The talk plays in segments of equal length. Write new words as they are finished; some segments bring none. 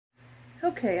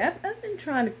Okay, I've been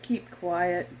trying to keep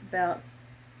quiet about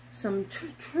some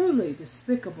truly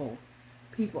despicable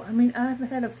people. I mean, I've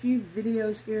had a few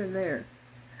videos here and there.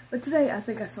 But today, I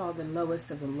think I saw the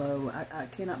lowest of the low. I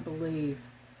cannot believe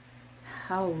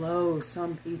how low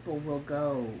some people will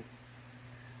go.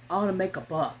 All to make a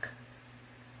buck.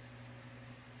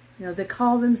 You know, they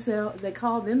call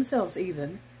themselves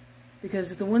even,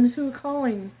 because the ones who are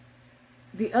calling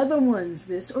the other ones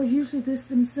this, or usually this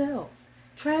themselves,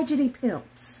 tragedy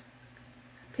pimps.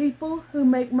 People who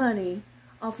make money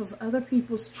off of other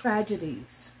people's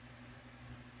tragedies.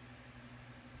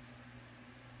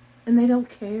 And they don't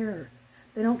care.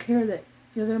 They don't care that,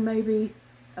 you know, there may be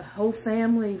a whole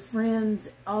family, friends,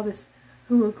 all this,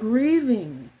 who are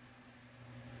grieving.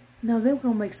 No, they're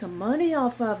going to make some money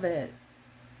off of it.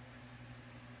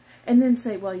 And then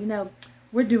say, well, you know,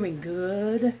 we're doing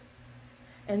good.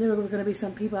 And there are going to be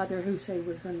some people out there who say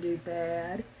we're going to do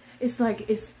bad. It's like,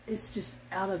 it's just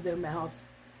out of their mouths.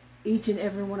 Each and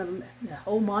every one of them, the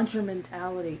whole mantra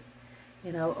mentality.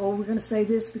 You know, oh, we're going to say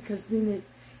this because then it,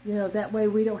 you know, that way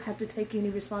we don't have to take any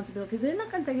responsibility. They're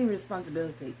not going to take any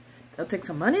responsibility. They'll take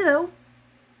some money, though.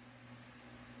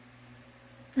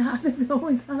 I think the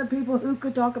only kind of people who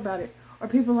could talk about it are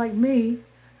people like me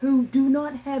who do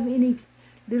not have any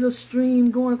little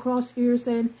stream going across here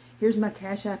saying, here's my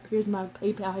Cash App, here's my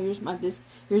PayPal, here's my this,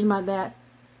 here's my that.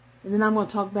 And then I'm going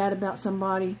to talk bad about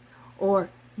somebody. Or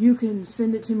you can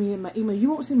send it to me in my email. You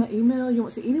won't see my email. You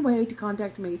won't see any way to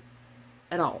contact me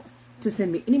at all. To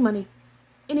send me any money.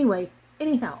 Anyway,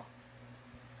 anyhow.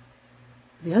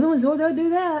 The other ones, oh, they'll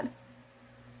do that.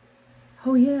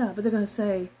 Oh, yeah, but they're going to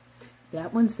say,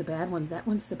 that one's the bad one, that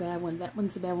one's the bad one, that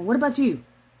one's the bad one. What about you?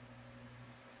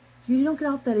 You don't get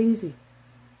off that easy.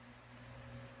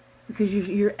 Because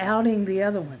you're outing the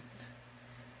other ones.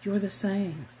 You're the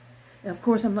same. And of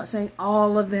course, I'm not saying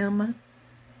all of them.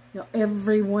 You know,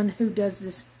 everyone who does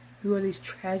this, who are these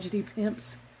tragedy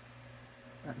pimps.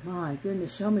 But my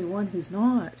goodness, show me one who's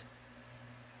not.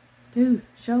 Dude,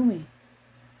 show me.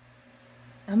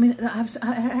 I mean,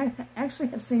 I actually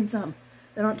have seen some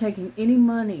that aren't taking any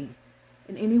money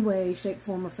in any way, shape,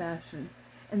 form, or fashion.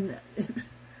 And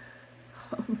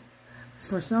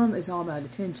for some, it's all about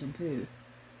attention, too.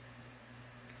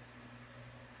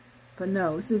 But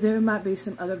no, there might be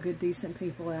some other good, decent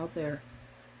people out there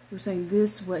who are saying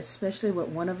this, especially what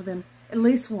one of them, at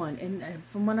least one, and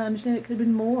from what I understand, it could have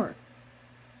been more,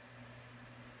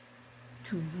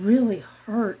 to really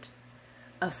hurt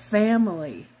a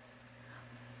family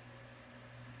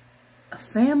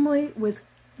with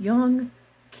young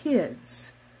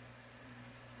kids,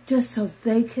 just so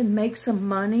they can make some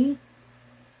money,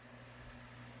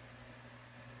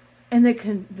 and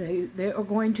they are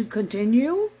going to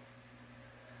continue.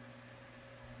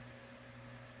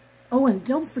 Oh, and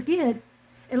don't forget,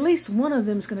 at least one of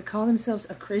them is going to call themselves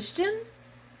a Christian.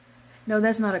 No,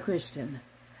 that's not a Christian.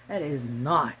 That is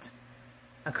not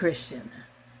a Christian.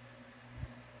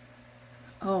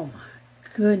 Oh my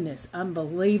goodness,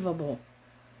 unbelievable.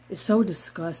 It's so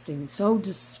disgusting, so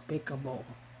despicable.